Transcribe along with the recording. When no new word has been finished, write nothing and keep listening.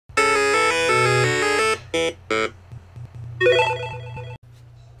And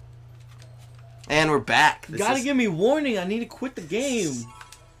we're back. You gotta give me warning. I need to quit the game.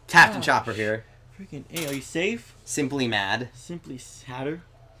 Captain Chopper here. Freaking A. Are you safe? Simply Mad. Simply Hatter.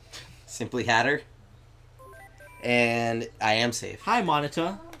 Simply Hatter. And I am safe. Hi,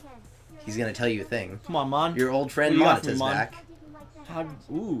 Monita. He's gonna tell you a thing. Come on, Mon. Your old friend What do you got Monita's for me, Mon? back.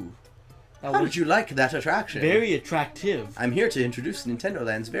 Ooh. That How was did you like that attraction? very attractive. I'm here to introduce Nintendo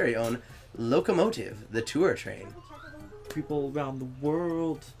Land's very own locomotive, the Tour Train. People around the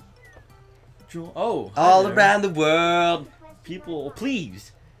world. Oh. hi All there. around the world. People,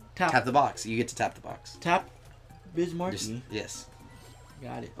 please. Tap the box. You get to tap the box. Tap Bismarcky. Just, yes.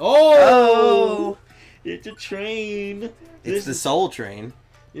 Got it. Oh! Oh! It's a train. It's the Soul Train.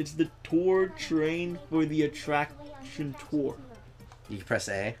 It's the tour train for the attraction tour. You can press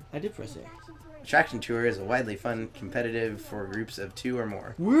A. I did press A. Attraction Tour is a widely fun, competitive for groups of 2 or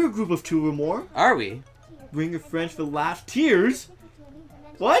more. We're a group of 2 or more. Are we? Bring your friends for laughs. Tears?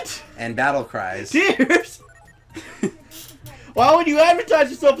 What? And battle cries. Tears? Why would you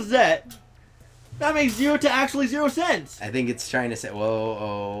advertise yourself as that? That makes 0 to actually 0 cents. I think it's trying to say,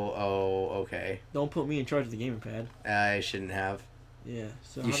 whoa, okay. Don't put me in charge of the gaming pad. I shouldn't have. Yeah.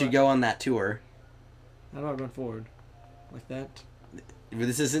 So You should go on that tour. How do I run forward? Like that?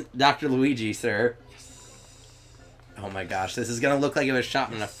 This isn't Dr. Luigi, sir. Oh my gosh, this is gonna look like it was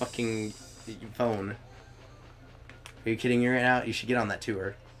shot on a fucking phone. Are you kidding me right now? You should get on that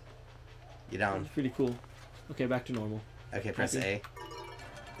tour. Get down. That's pretty cool. Okay, back to normal. Okay, press A.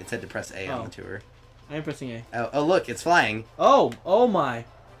 It said to press A on the tour. I am pressing A. Oh, look, it's flying. Oh my.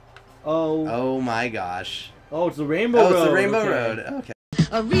 Oh. Oh my gosh. Oh, it's the Rainbow Road. Oh, it's the Rainbow okay. Road. Okay.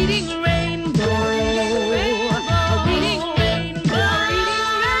 A reading rainbow. A reading rainbow.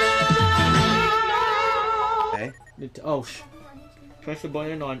 Okay. Oh, press the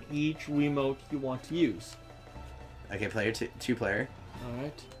button on each remote you want to use. Okay, player 2 player.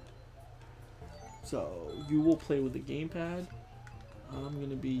 Alright. So, you will play with the gamepad. I'm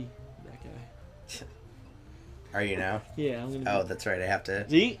gonna be that guy. Are you now? Yeah, I'm gonna be... Oh, that's right. I have to.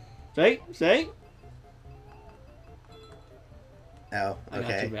 See? Say? Oh, I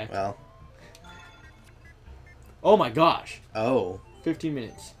got okay. you back. Well. Oh my gosh. Oh. 15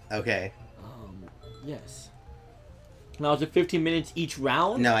 minutes. Okay. Yes. Now, is it 15 minutes each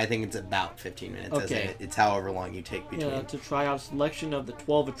round? No, I think it's about 15 minutes. Okay. It's however long you take between. Yeah, to try out a selection of the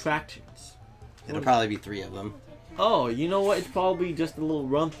 12 attractions. It'll probably be 3 of them. Oh, you know what? It's probably just a little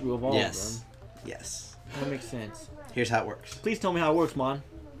run through of all of them. Yes. That makes sense. Here's how it works. Please tell me how it works, Mon.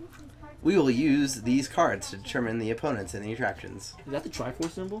 We will use these cards to determine the opponents in the attractions. Is that the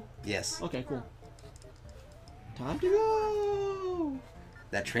Triforce symbol? Yes. Okay, cool. Time to go!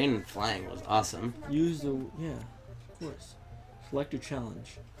 That train flying was awesome. Use the... yeah, of course. Select your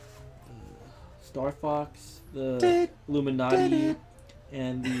challenge. Star Fox, the Illuminati,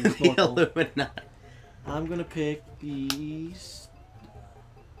 and the The snorkel. Illuminati. I'm gonna pick the...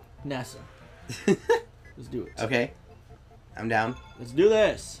 NASA. Let's do it. Okay. I'm down. Let's do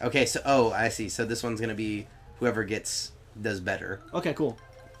this! Okay, so... Oh, I see. So this one's going to be whoever does better. Okay, cool.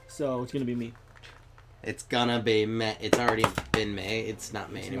 So, it's gonna be me. It's gonna be May. It's already been May. It's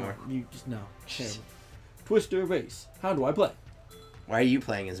not May anymore. No, you just... no. Terrible. Twister Race. How do I play? Why are you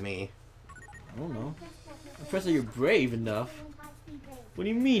playing as me? I don't know. Impressed that you're brave enough. What do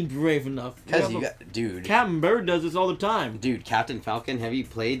you mean brave enough? Because you got... Dude. Captain Bird does this all the time. Dude, Captain Falcon, have you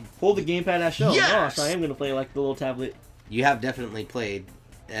played... Hold the gamepad as shown. Yes! Gosh, I am gonna play like the little tablet. You have definitely played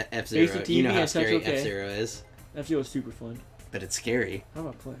F-Zero. Face the You know TV how and touch scary OK. F-Zero is. F-Zero is super fun. But it's scary. How do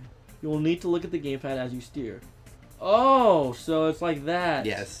I play? You will need to look at the gamepad as you steer. Oh, so it's like that.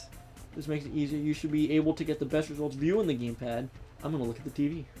 Yes. This makes it easier. You should be able to get the best results viewing the gamepad. I'm gonna look at the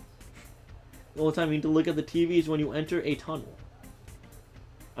TV. The only time you need to look at the TV is when you enter a tunnel.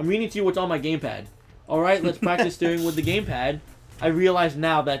 I'm reading to you what's on my gamepad. Alright, let's practice steering with the gamepad. I realize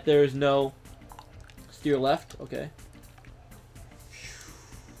now that there is no steer left. Okay.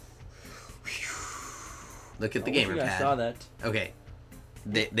 Look at the I gamer wish I pad. saw that. Okay.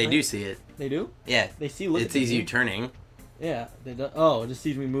 They do see it. They do? Yeah. They see. It sees you turning. Yeah. They do. Oh, it just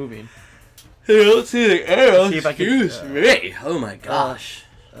sees me moving. Hey, let's see the arrow. See if I can- Excuse me. Oh my gosh.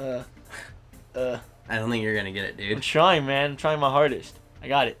 I I don't think you're gonna get it, I'm dude. trying, man. I'm trying my hardest. I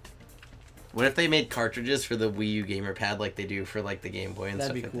got it. What if they made cartridges for the Wii U gamer pad like they do for like the Game Boy and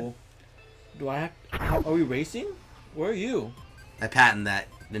That'd stuff be like cool. Do I have... Are we racing? Where are you? that? I patent that.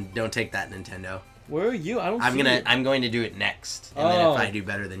 Then don't take that, Nintendo. Where are you? I don't see you. I'm going to do it next. And then Oh. if I do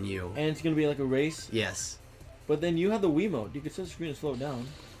better than you. And it's gonna be like a race? Yes. But then you have the Wiimote. You can set the screen and slow it down.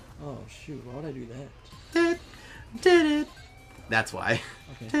 Oh, shoot. Why would I do that? That's why.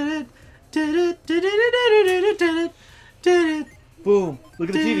 Okay. Boom. Look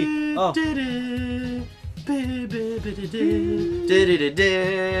at the TV. Oh.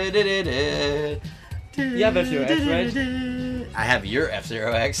 You have F-Zero X, right? I have your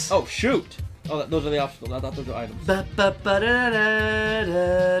F-Zero X. Oh, shoot. Oh, those are the obstacles. I thought those were items.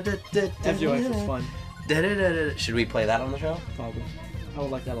 F-Zero X is fun. Should we play that on the show? Probably. I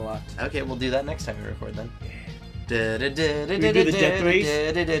would like that a lot. Okay, we'll do that next time we record then. We do the death race?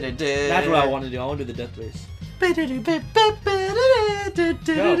 That's what I want to do. I want to do the death race.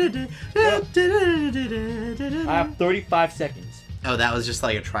 I have 35 seconds. Oh, that was just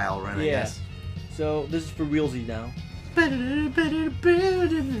like a trial run, I guess. So this is for realsy now.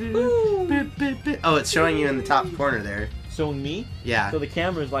 Oh, it's showing you in the top corner there. Showing me? Yeah. So the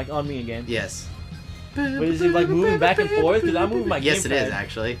camera's like on me again. Yes. But is it like moving back and forth? Because I'm moving my Yes, it gamepad is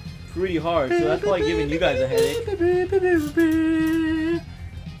actually. pretty hard, so that's probably giving you guys a headache.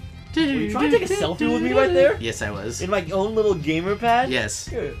 Were you trying to take a selfie with me right there? Yes, I was. In my own little gamer pad? Yes.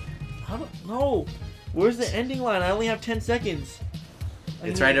 Dude, I don't know. Where's the ending line? I only have 10 seconds.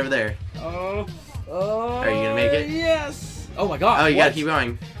 It's right over there. Oh. Are you gonna make it? Yes. Oh my god. Oh, you what? gotta keep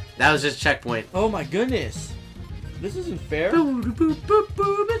going. That was just checkpoint. Oh my goodness. This isn't fair. I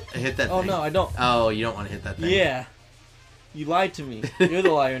hit that thing. Oh no, I don't. Oh, you don't want to hit that thing. Yeah. You lied to me. You're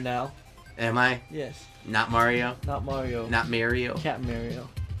the liar now. Am I? Yes. Not Mario? Not Mario. Not Mario? Captain Mario.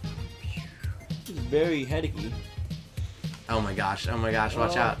 This is very headachy. Oh my gosh,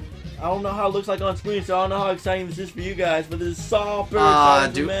 watch out. I don't know how it looks like on screen, so I don't know how exciting this is for you guys, but this is super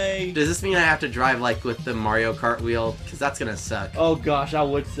exciting for me. Does this mean I have to drive like with the Mario Kart wheel? Because that's gonna suck. Oh gosh, that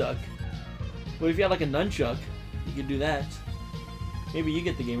would suck. What if you had like a nunchuck? You could do that. Maybe you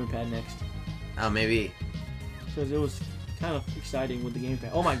get the gamer pad next. Oh, maybe. Because it was kind of exciting with the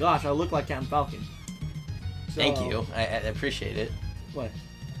gamepad. Oh my gosh, I look like Captain Falcon. So, Thank you. I appreciate it. What?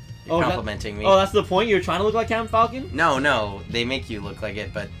 You're complimenting me. Oh, that's the point? You're trying to look like Captain Falcon? No. They make you look like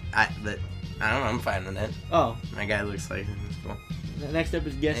it, but I don't know. I'm fine with it. Oh. My guy looks like cool. The next step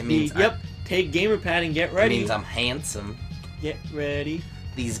is guess It the. means Yep. Take gamer pad and get ready. It means I'm handsome. Get ready.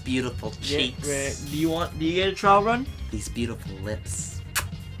 These beautiful cheeks. Get ready. Do you get a trial run? These beautiful lips.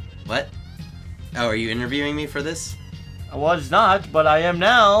 What? Oh, are you interviewing me for this? I was not, but I am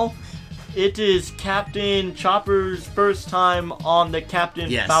now. It is Captain Chopper's first time on the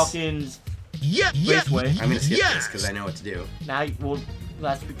Captain Falcon's raceway. I'm gonna skip this because I know what to do. Now, well,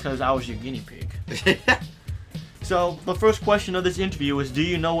 that's because I was your guinea pig. So, the first question of this interview is, do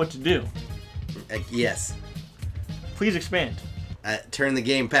you know what to do? Yes. Please expand. Turn the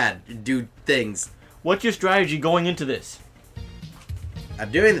gamepad. Do things. What's your strategy going into this?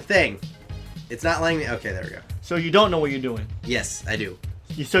 I'm doing the thing. It's not letting me. Okay, there we go. So you don't know what you're doing? Yes, I do.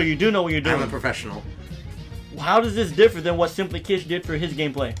 So you do know what you're doing? I'm a professional. How does this differ than what Simply Kish did for his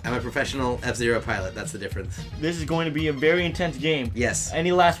gameplay? I'm a professional F-Zero pilot. That's the difference. This is going to be a very intense game. Yes.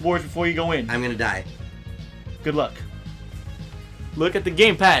 Any last words before you go in? I'm gonna die. Good luck. Look at the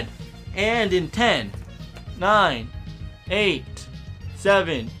gamepad. And in 10, 9, 8,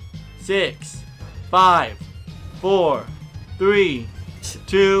 7, 6, 5, 4, 3,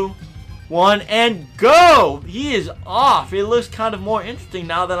 2, 1, and go! He is off. It looks kind of more interesting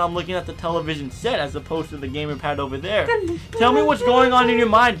now that I'm looking at the television set as opposed to the gamer pad over there. Tell me what's going on in your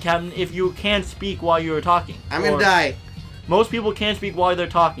mind, Captain, if you can speak while you're talking. I'm gonna die. Most people can't speak while they're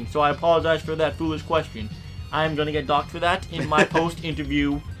talking, so I apologize for that foolish question. I am gonna get docked for that in my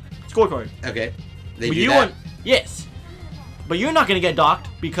post-interview scorecard. Okay. They But do you that. want, yes, but you're not gonna get docked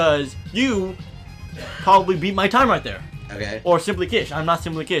because you probably beat my time right there. Okay. Or Simply Kish. I'm not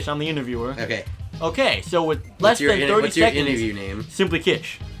Simply Kish. I'm the interviewer. Okay. Okay, so with less than 30 what's your seconds, interview name? Simply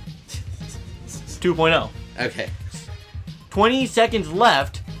Kish 2.0. Okay. 20 seconds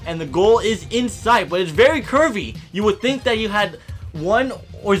left, and the goal is in sight, but it's very curvy. You would think that you had 1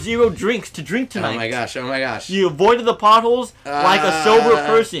 or 0 drinks to drink tonight. Oh my gosh. Oh my gosh. You avoided the potholes like a sober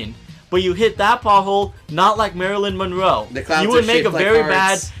person, but you hit that pothole not like Marilyn Monroe. The clouds you would are make a shaped like very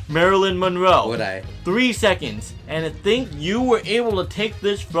hearts. bad Marilyn Monroe. Would I? 3 seconds, and I think you were able to take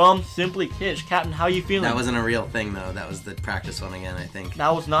this from Simply Kish. Captain, how you feeling? That wasn't a real thing though. That was the practice one again, I think.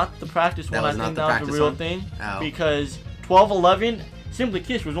 That was not the practice That one. was I not think the that was practice the real one? thing. Oh. Because 12-11, Simply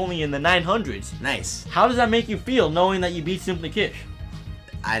Kish was only in the 900s. Nice. How does that make you feel knowing that you beat Simply Kish?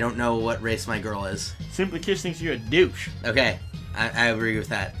 I don't know what race my girl is. Simply Kish thinks you're a douche. Okay. I agree with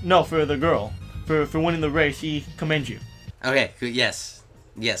that. No, for the girl. For winning the race, he commends you. Okay. Good. Yes.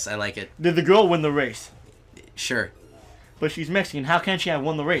 Yes, I like it. Did the girl win the race? Sure. But she's Mexican. How can she have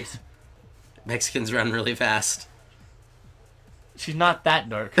won the race? Mexicans run really fast. She's not that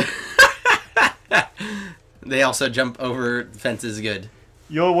dark. They also jump over fences good.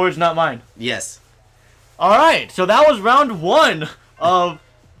 Your words, not mine. Yes. All right, so that was round 1 of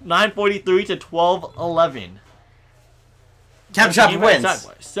 9:43 to 12:11. Captain Chopper wins.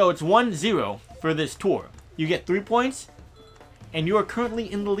 So it's 1-0 for this tour. You get 3 points, and you are currently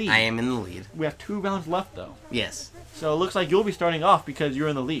in the lead. I am in the lead. We have 2 rounds left, though. Yes. So it looks like you'll be starting off because you're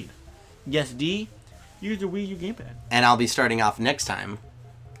in the lead. Yes, D, use the Wii U gamepad. And I'll be starting off next time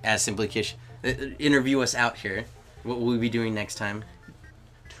as Simply Kish. Interview us out here. What will we be doing next time?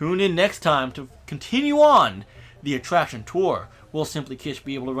 Tune in next time to continue on the attraction tour. Will Simply Kish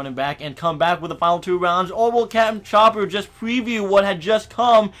be able to run it back and come back with the final 2 rounds? Or will Captain Chopper just preview what had just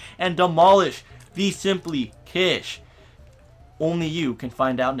come and demolish the Simply Kish? Only you can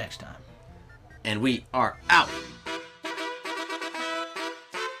find out next time. And we are out.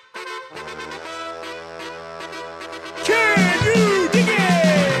 Can you dig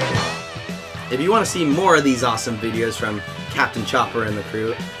it? If you want to see more of these awesome videos from Captain Chopper and the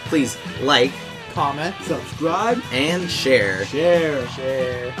crew, please like, Comment, subscribe, and share. share.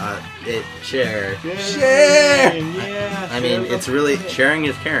 Share. Share. Share. Yeah. I mean, it's really, sharing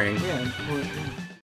is caring. Yeah.